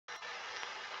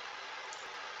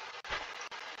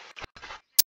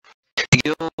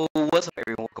What's up,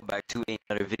 everyone? Welcome back to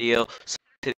another video. So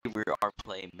today we are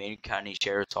playing Mano County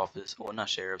Sheriff's Office, or not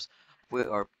sheriffs. We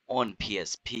are on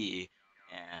PSP,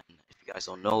 and if you guys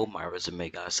don't know, my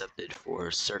resume got accepted for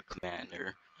Sir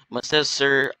Commander. When it says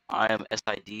Sir, I am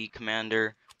SID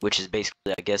Commander, which is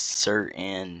basically, I guess, Sir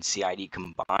and CID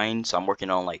combined. So I'm working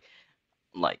on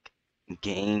like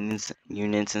games,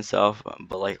 units and stuff,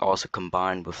 but like also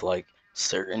combined with like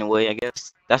Sir in a way. I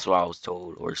guess that's what I was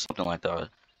told, or something like that.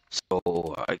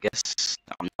 So I guess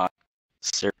I'm not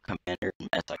Sir Commander, I'm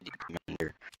SID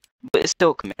Commander, but it's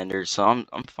still Commander, so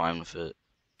I'm fine with it.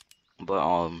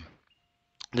 But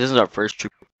this is our first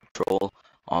troop patrol.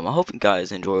 I hope you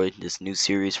guys enjoyed this new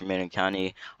series from Mano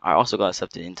County. I also got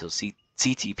accepted into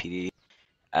CTPD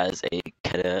as a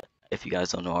cadet, if you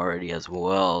guys don't know already as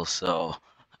well. So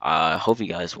I hope you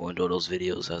guys will enjoy those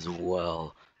videos as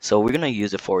well. So we're gonna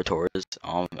use the Ford Taurus,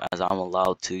 as I'm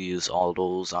allowed to use all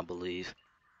those, I believe.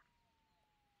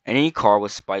 Any car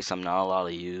with spikes I'm not allowed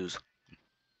to use.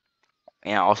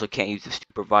 And I also can't use the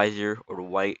Supervisor or the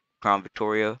white Crown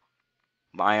Victoria.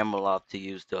 But I am allowed to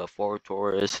use the Ford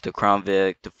Taurus, the Crown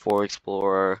Vic, the Ford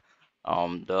Explorer,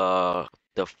 the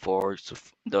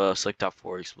Slick Top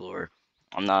Ford Explorer.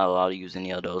 I'm not allowed to use any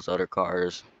of those other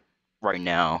cars right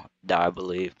now, that I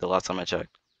believe, the last time I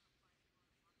checked.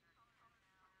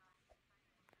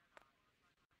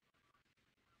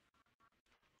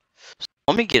 So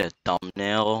let me get a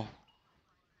thumbnail.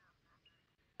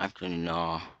 Actually,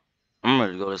 no. I'm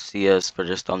gonna go to CS for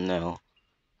this thumbnail.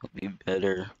 It'll be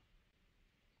better.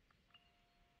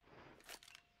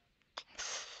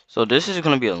 So this is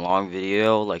gonna be a long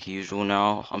video like usual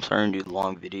now. I'm starting to do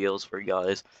long videos for you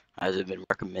guys, as it's been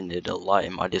recommended a lot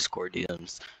in my Discord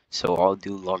DMs. So I'll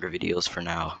do longer videos for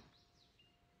now.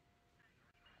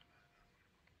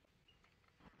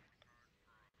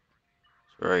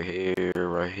 So right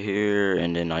here,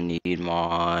 and then I need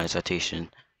my citation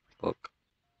book.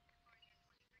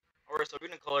 Alright, so we're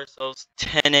gonna call ourselves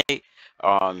 10-8.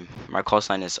 My call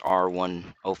sign is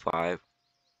R105.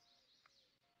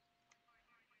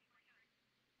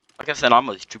 Like I said, I'm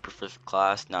a trooper first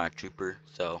class, not a trooper,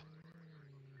 so.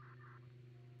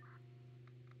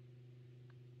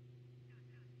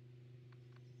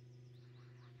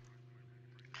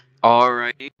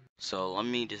 Alrighty, so let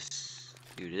me just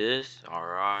do this.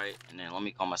 Alright, and then let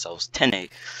me call myself 10-8.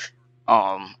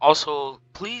 Also,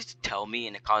 please tell me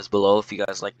in the comments below if you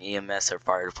guys like EMS or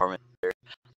fire department.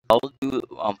 I'll do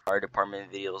fire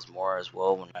department videos more as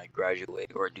well when I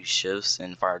graduate or do shifts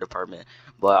in fire department.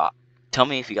 But tell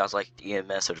me if you guys like the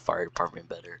EMS or the fire department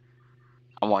better.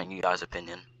 I want you guys'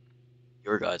 opinion.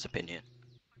 Your guys' opinion.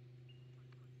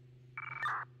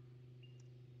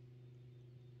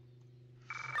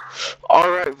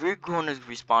 Alright, we're going to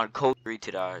respond code 3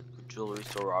 to that jewelry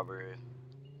store robbery.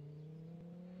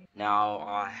 Now,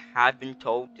 I have been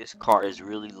told this car is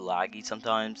really laggy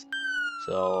sometimes,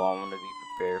 so I want to be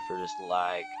prepared for this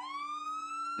lag.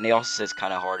 And they also say it's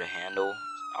kind of hard to handle.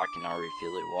 I can already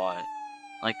feel it. Why?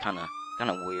 Like kind of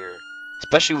weird,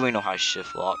 especially when we know how to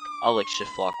shift lock. I like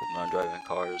shift lock when I'm driving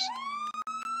cars.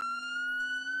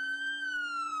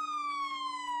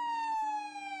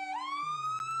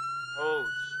 Oh.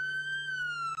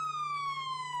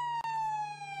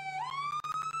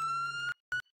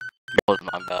 That was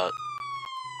my bad.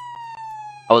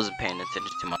 I wasn't paying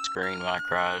attention to my screen when I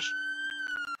crashed.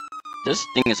 This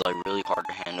thing is like really hard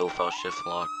to handle without shift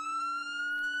lock.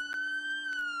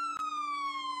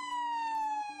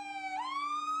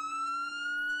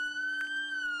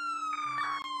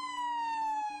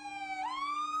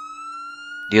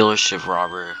 Dealership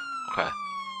robbery. Okay.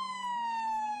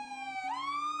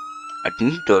 I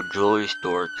need the jewelry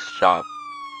store shop.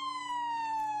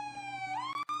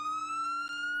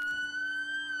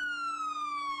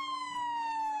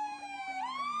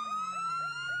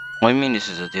 What do you mean this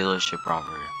is a dealership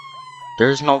robbery?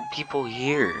 There's no people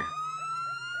here.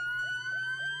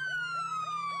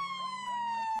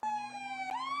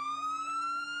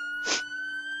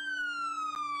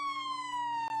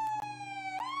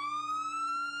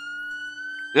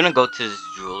 We're gonna go to this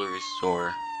jewelry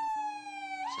store.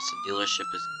 Since the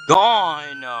dealership is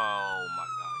gone. Oh my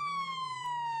god.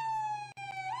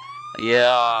 Yeah,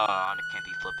 I can't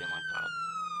be flipping like that.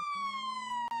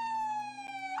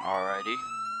 Alrighty.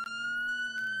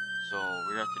 So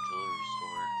we're at the jewelry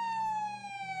store.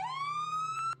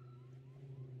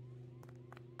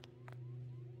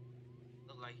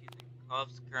 Look like he's in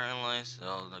cuffs currently, so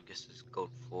I guess it's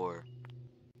code 4.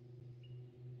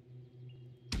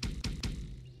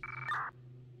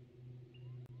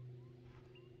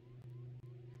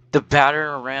 The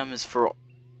battering ram is for.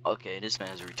 Okay, this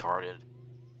man is retarded.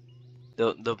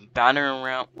 The battering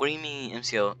ram. What do you mean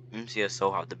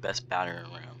MCSO have the best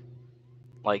battering ram?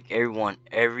 Like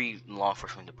every law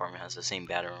enforcement department has the same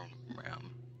battering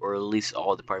ram, or at least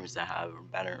all departments that have a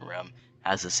battering ram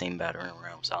has the same battering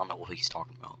ram. So I don't know what he's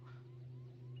talking about.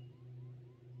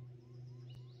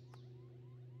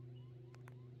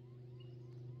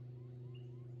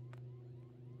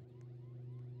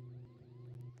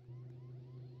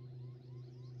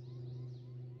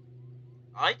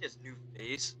 I like this new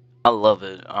face. I love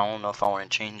it. I don't know if I want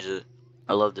to change it.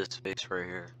 I love this face right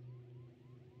here.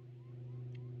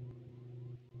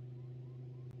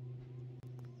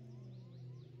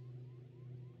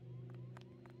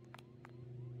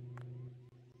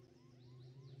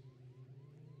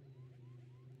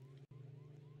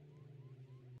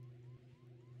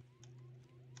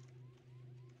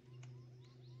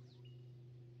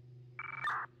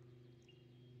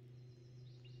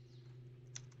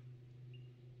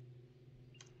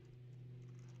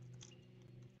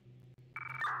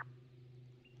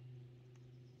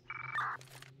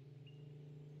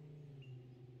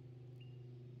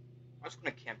 I'm just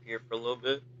gonna camp here for a little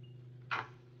bit.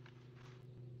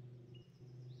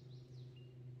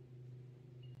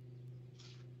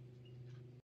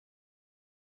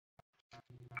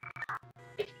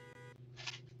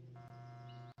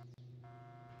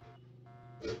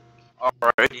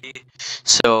 Alrighty.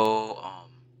 So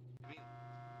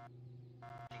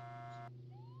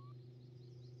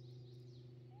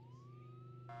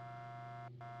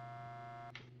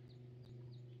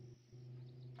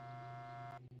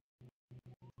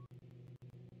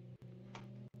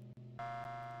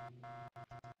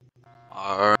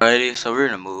alrighty. So we're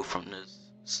gonna move from this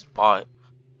spot.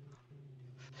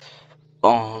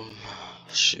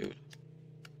 Shoot.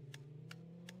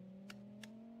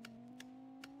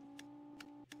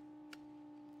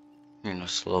 We're gonna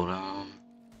slow down.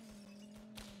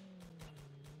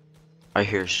 I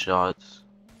hear shots.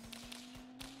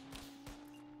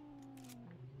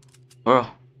 Bro.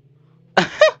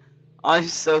 I'm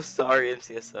so sorry,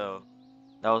 MCSO.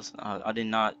 That was I did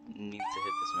not need to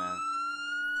hit this man.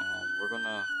 We're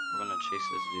gonna chase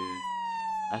this dude.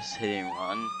 That's hit and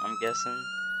run, I'm guessing.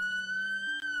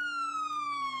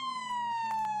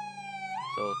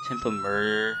 So attempt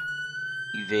murder,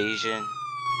 evasion,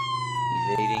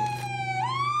 evading.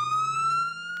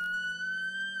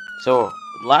 So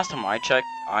last time I checked,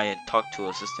 I had talked to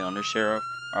assistant undersheriff.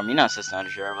 Or I mean not assistant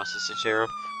undersheriff, assistant sheriff,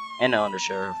 and the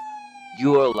undersheriff.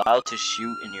 You are allowed to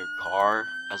shoot in your car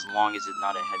as long as it's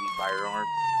not a heavy firearm.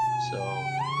 So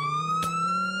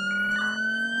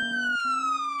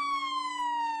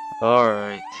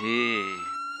alrighty.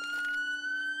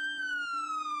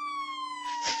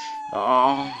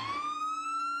 Um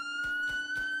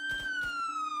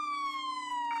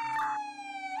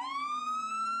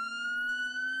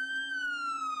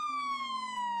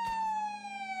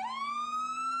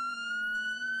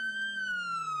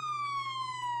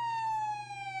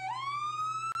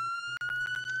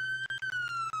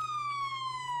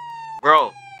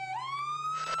Bro,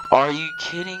 are you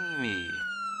kidding me?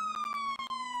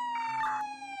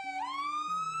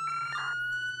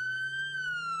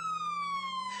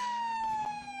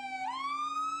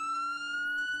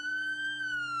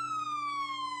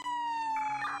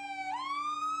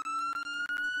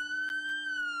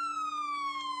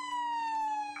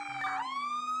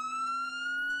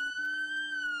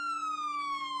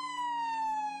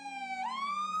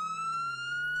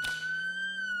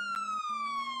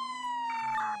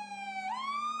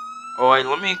 Oh wait,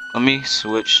 let me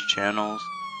switch channels.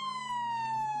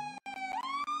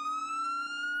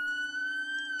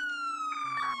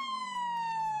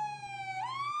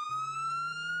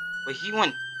 Wait, he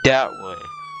went that way.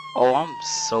 Oh, I'm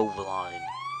so blind.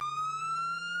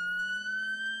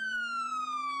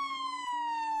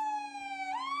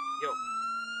 Yo,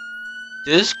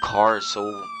 this car is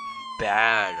so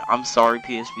bad. I'm sorry,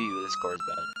 PSP, but this car is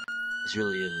bad. This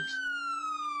really is.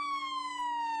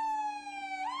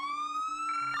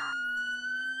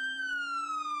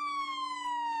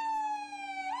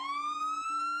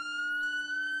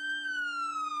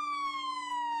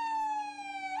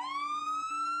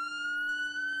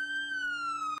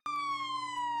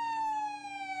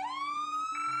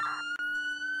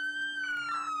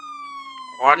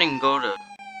 Oh, I didn't go to.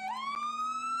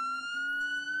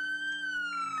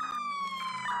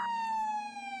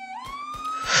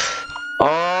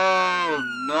 Oh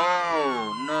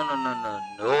no,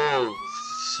 no,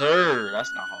 sir.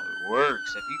 That's not how it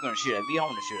works. If you're gonna shoot at me, I'm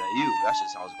gonna shoot at you. That's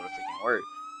just how it's gonna freaking work.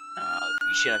 If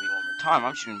you shoot at me one more time,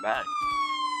 I'm shooting back.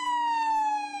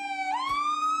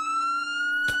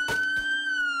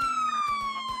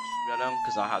 I'm not gonna shoot at him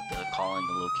because I have to call in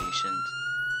the locations.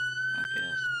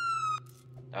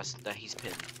 Okay, that he's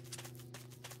pinned.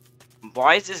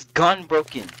 Why is this gun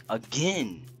broken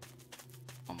again?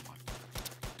 Oh my!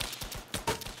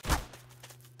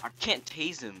 I can't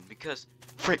tase him because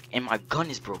frick, and my gun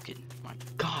is broken. My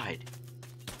God.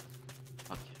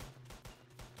 Okay.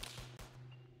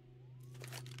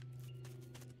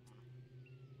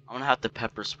 I'm gonna have to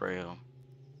pepper spray him.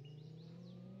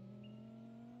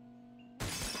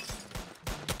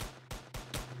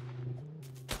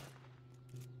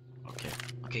 Okay.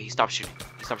 Okay, he stopped shooting.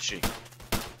 He stopped shooting.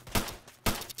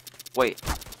 Wait.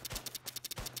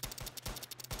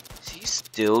 Is he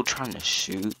still trying to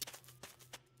shoot?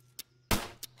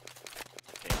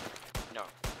 Okay. No.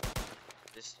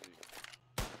 This dude.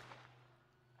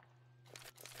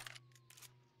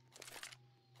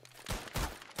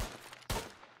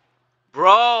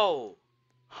 Bro!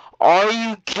 Are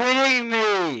you kidding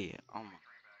me? Oh my.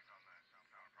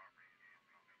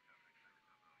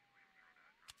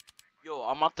 Yo,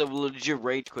 I'm about to legit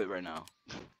rage quit right now.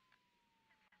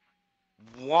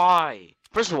 Why?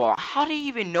 First of all, how did he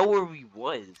even know where we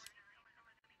was?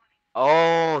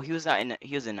 Oh, he was not in that,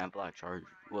 he was in that black charger,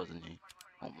 wasn't he?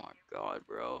 Oh my God,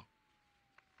 bro.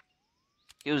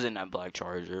 He was in that black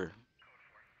charger.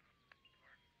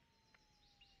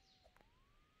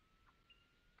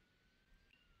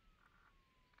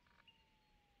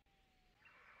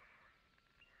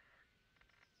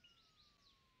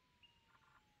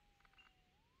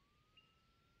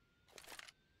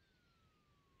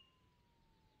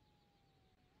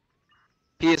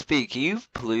 PSP, can you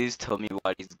please tell me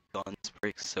why these guns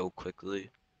break so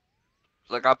quickly?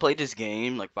 Like, I played this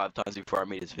game like 5 times before I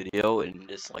made this video, and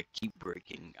just like keep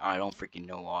breaking. I don't freaking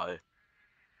know why.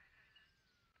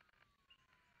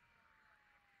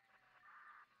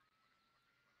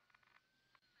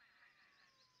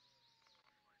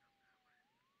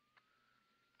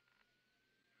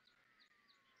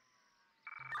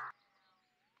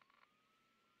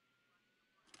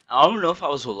 I don't know if I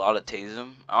was allowed to tase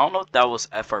him. I don't know if that was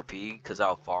FRP because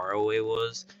how far away it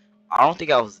was. I don't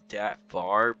think I was that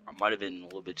far. I might have been a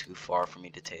little bit too far for me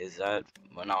to tase that.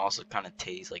 But I also kind of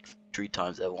tased like 3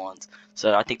 times at once.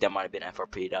 So I think that might have been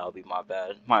FRP. That would be my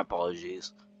bad. My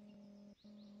apologies.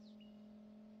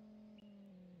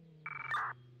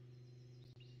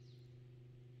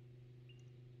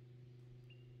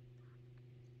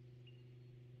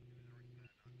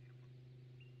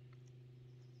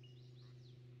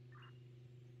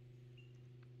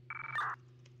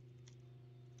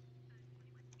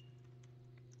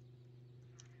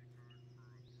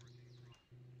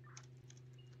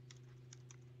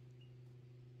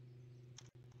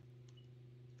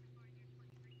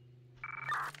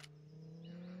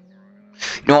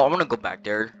 You know, I'm gonna go back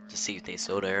there to see if they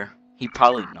still there. He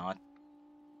probably not.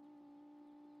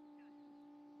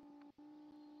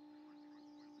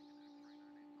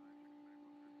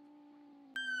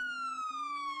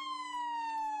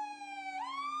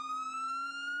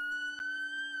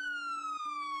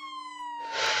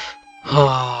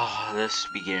 This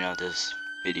beginning of this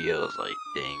video is like,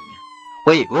 dang.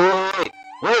 Wait, wait, wait, wait,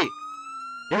 wait!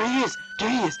 There he is! There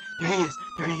he is! There he is!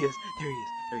 There he is! There he is!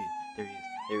 There he is! There he is!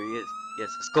 There he is! Yes,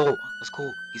 let's go! Let's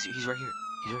go! He's right here!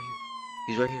 He's right here!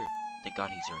 He's right here! Thank God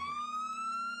he's right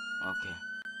here. Okay.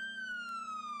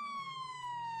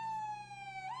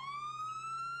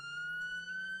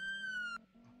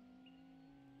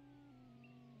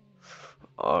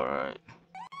 Alright.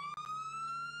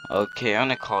 Okay, I'm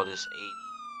gonna call this 80.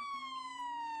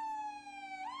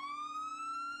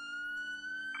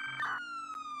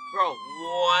 Bro,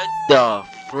 what the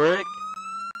frick?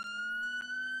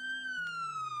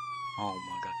 Oh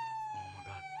my God. Oh my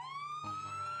God. Oh my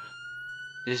God.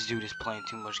 This dude is playing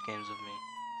too much games with me.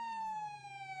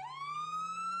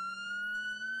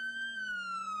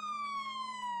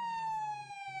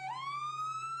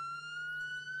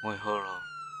 Wait, hold on.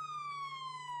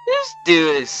 This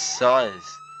dude is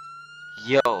sus.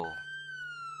 Yo.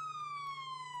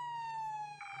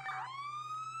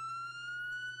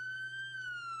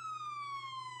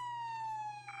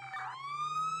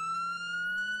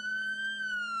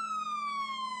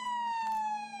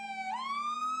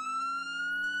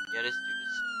 Yeah, this dude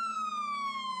is sus.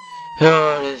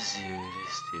 Oh, this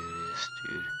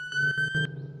dude.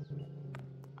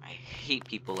 I hate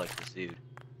people like this dude.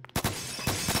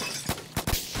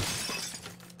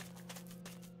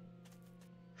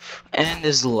 And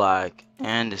this lag.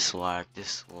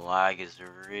 This lag is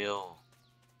real.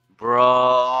 Bro!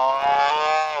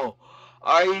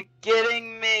 Are you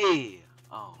kidding me?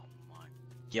 Oh my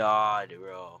God,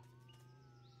 bro.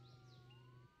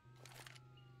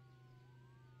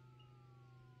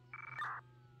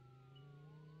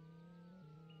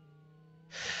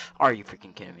 Are you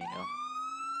freaking kidding me? No.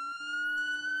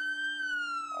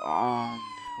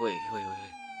 Wait.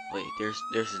 There's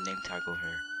his name tag over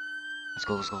here. Let's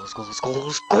go.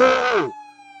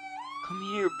 Come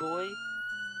here, boy.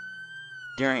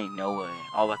 There ain't no way.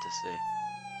 All about to say.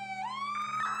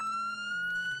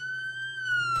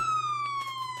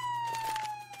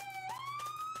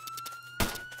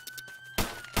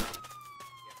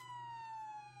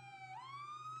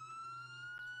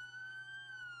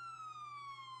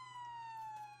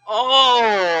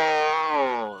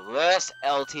 Oh, less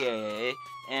LTA,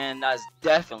 and that's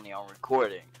definitely on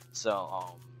recording.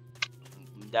 So,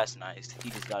 that's nice. He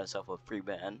just got himself a free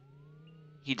band.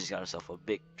 He just got himself a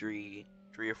big 3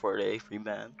 or 4 day free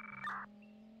band.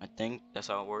 I think that's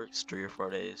how it works. 3 or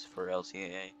 4 days for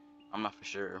LTA. I'm not for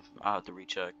sure. I'll have to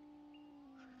recheck.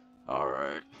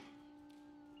 Alright.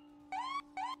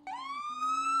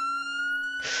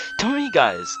 Tell me,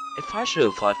 guys, if I should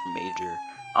apply for major,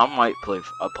 I might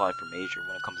apply for major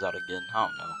when it comes out again. I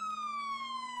don't know.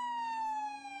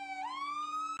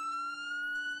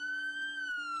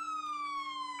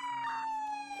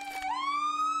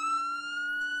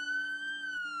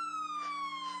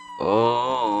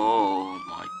 Oh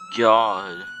my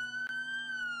god.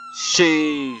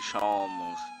 Sheesh, I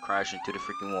almost crashed into the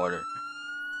freaking water.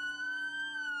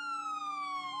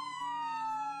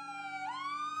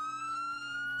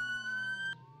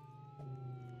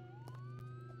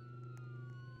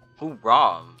 Who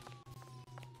robbed?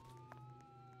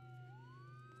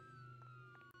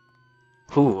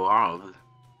 Who robbed?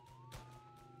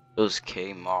 It was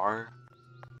Kmar.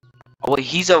 Oh wait,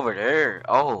 he's over there.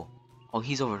 Oh,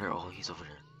 he's over there. He's over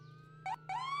there.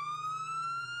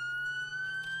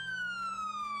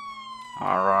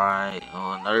 Alright,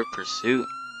 another pursuit,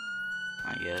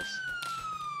 I guess.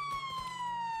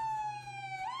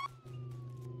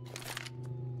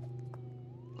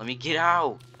 Let me get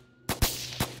out.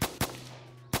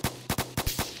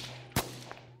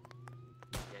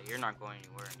 Yeah, you're not going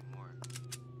anywhere anymore.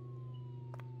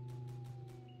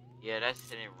 Yeah, that's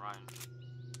hit and run.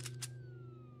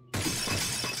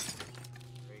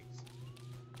 Great.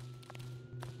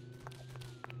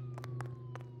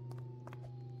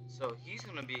 So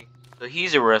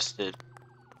he's arrested.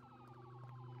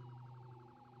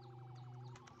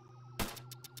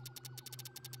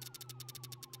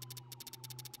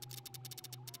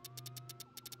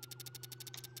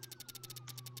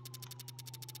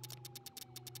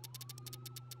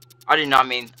 I did not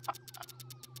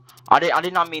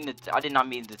mean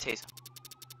to taste.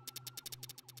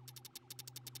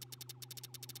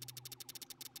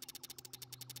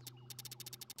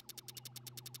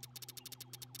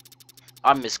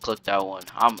 I misclicked that one.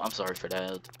 I'm sorry for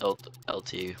that,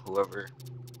 LT, whoever.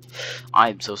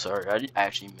 I'm so sorry. I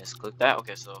actually misclicked that.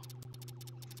 Okay, so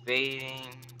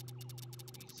evading,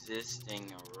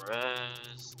 resisting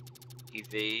arrest,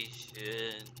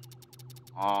 evasion,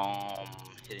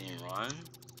 hit and run.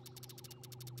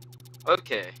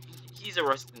 Okay, he's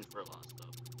arrested for a lot of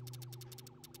stuff.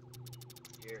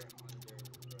 You're under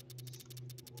arrest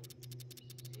for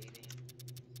evading,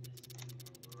 resisting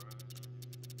arrest,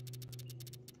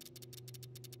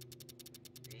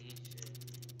 evasion.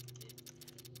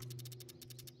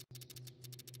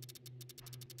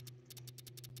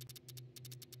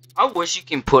 I wish you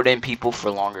can put in people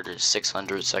for longer than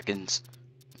 600 seconds.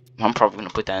 I'm probably gonna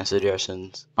put that in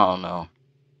suggestions. I don't know.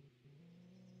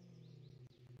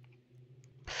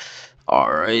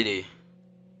 Alrighty.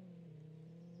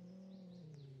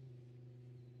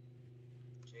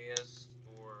 JS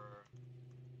or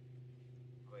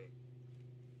wait.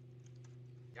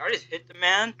 Did I just hit the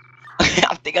man?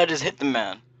 I think I just hit the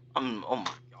man. Oh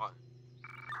my god.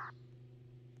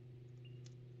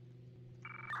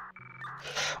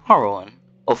 R1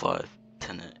 05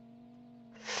 10.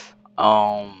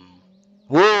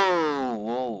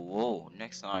 Whoa.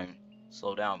 Next time,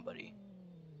 slow down, buddy.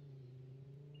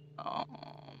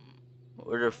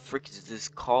 Where the frick is this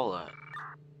call at?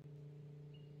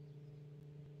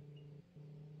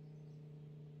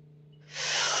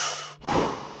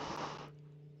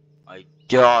 My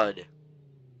god.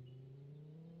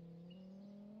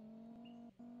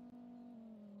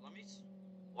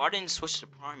 Why didn't switch to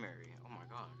primary? Oh my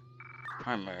god.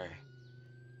 Primary.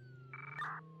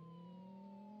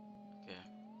 Okay.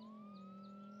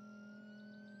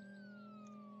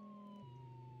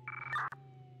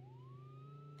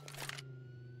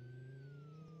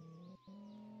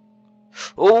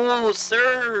 Oh,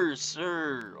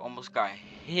 sir, almost got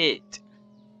hit.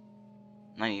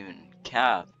 Not even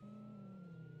cap.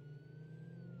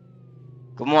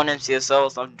 Come on,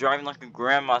 MCSL, stop driving like a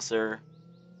grandma, sir.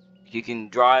 You can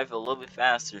drive a little bit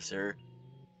faster, sir.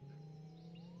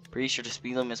 Pretty sure the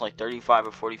speed limit is like 35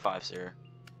 or 45, sir.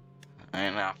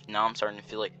 And now I'm starting to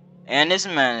feel like, and this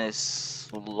man is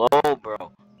slow,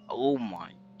 bro. Oh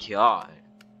my god.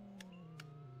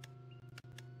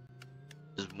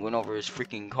 Just went over his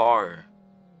freaking car.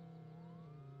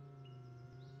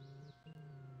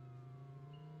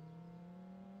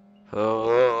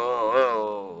 Oh,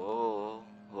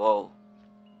 whoa.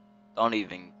 Don't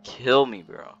even kill me,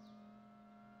 bro.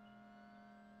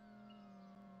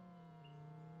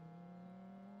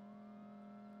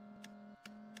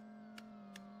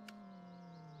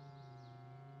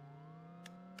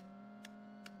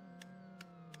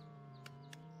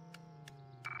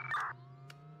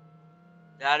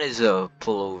 That is a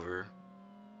pullover.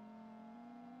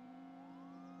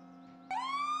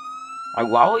 Like,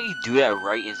 why would you do that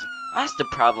right? That's the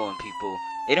problem with people.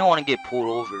 They don't want to get pulled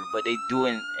over, but they do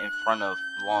it in front of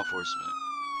law enforcement.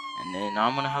 And then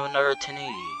I'm gonna have another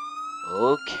 1080.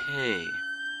 Okay.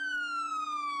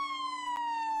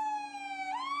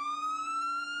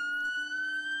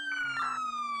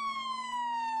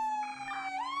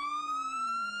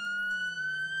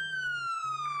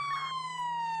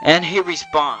 And he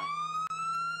respawned.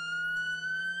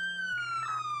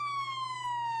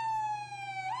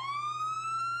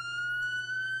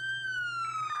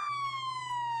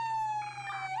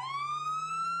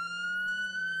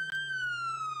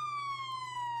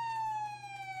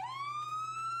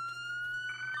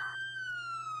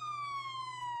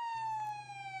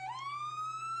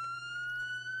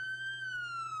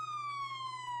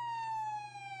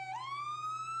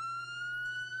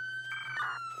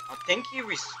 I think he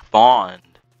respawned.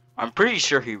 I'm pretty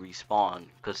sure he respawned,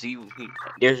 because he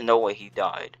there's no way he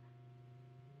died.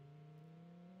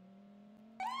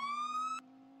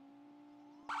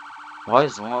 Why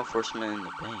is law enforcement in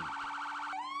the bank?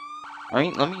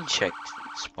 Let me check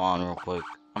spawn real quick.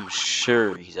 I'm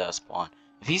sure he's at spawn.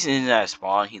 If he's in that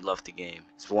spawn, he left the game.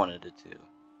 It's one of the two.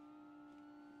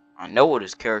 I know what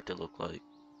his character looked like.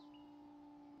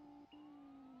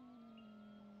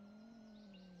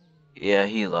 Yeah,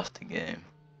 he left the game.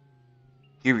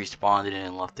 He responded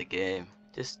and left the game.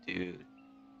 This dude.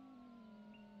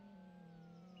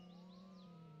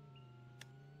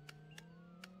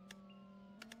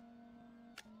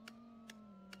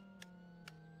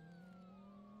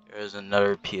 There's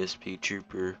another PSP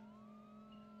trooper.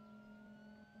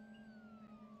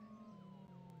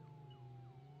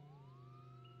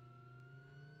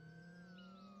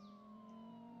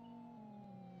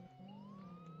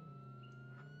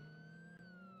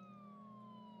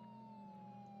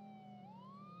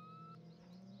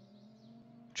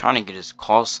 Trying to get his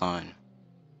call sign.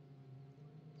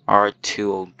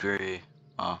 R203.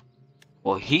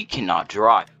 Well, he cannot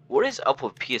drive. What is up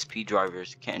with PSP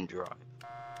drivers can't drive?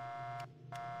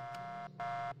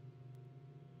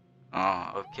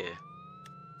 Okay.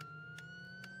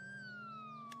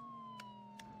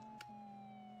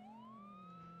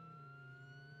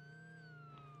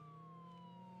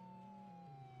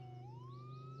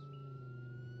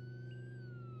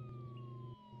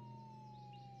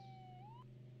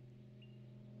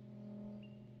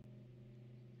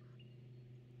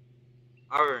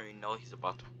 I already know he's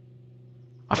about to.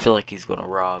 I feel like he's gonna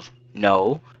rob.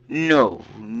 No. No.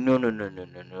 No, no, no, no,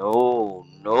 no, no.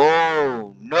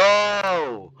 No.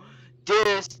 No.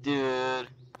 This dude.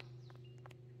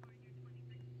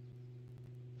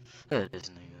 That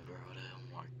isn't even, bro.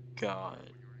 Oh my god.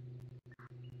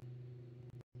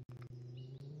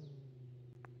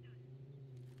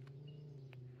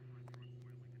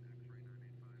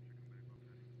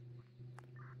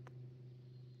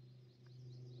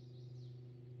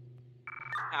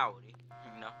 Howdy.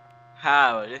 You know?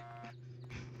 Howdy.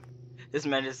 This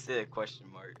man just said a question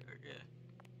mark. Okay.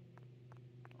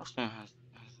 Austin has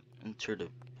entered the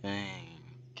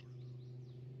bank.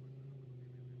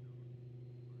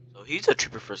 So he's a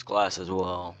trooper first class as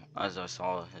well, as I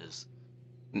saw his,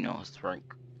 his rank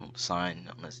sign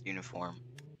on his uniform.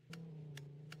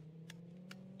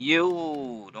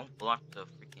 You don't block the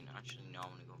freaking. Actually, no, I'm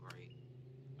gonna go right.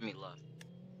 I mean left.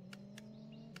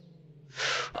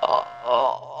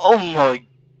 Oh my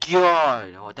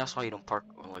god! Oh, that's why you don't park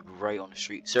like right on the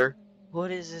street, sir.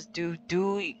 What is this dude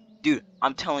doing? Dude,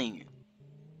 I'm telling you.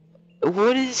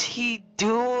 What is he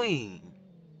doing?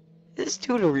 Is this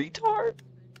dude a retard?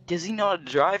 Does he know how to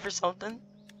drive or something?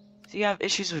 Does he have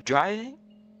issues with driving?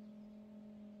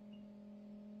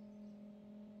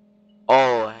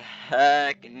 Oh,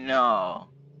 heck no.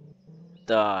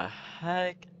 The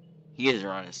heck? He is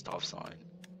running stop sign.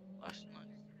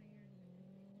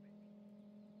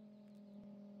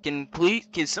 Can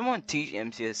someone teach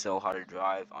MCSO how to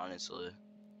drive, honestly?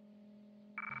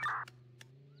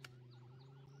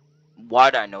 Why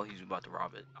did I know he was about to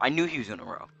rob it? I knew he was gonna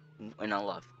rob, and I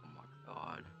left. Oh my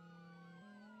god.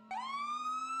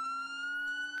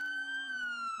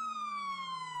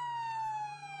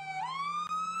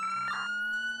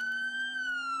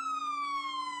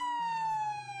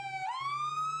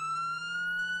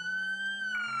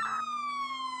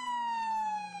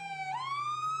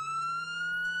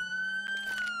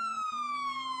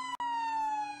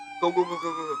 Go, go, go, go,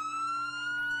 go, go.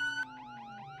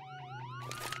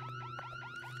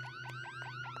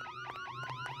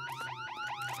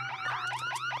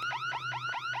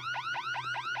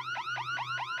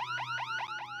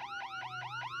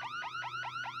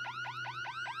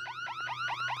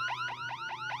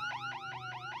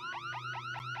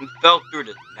 He fell through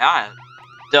the map.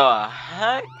 The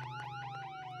heck?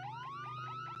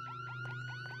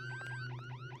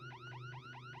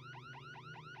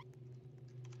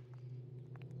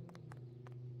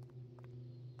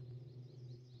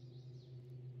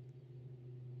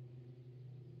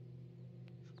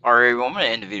 Alright, well, I'm gonna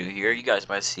end the video here. You guys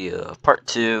might see a part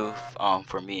 2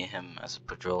 for me and him as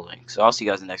patrolling. So I'll see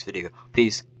you guys in the next video.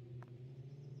 Peace.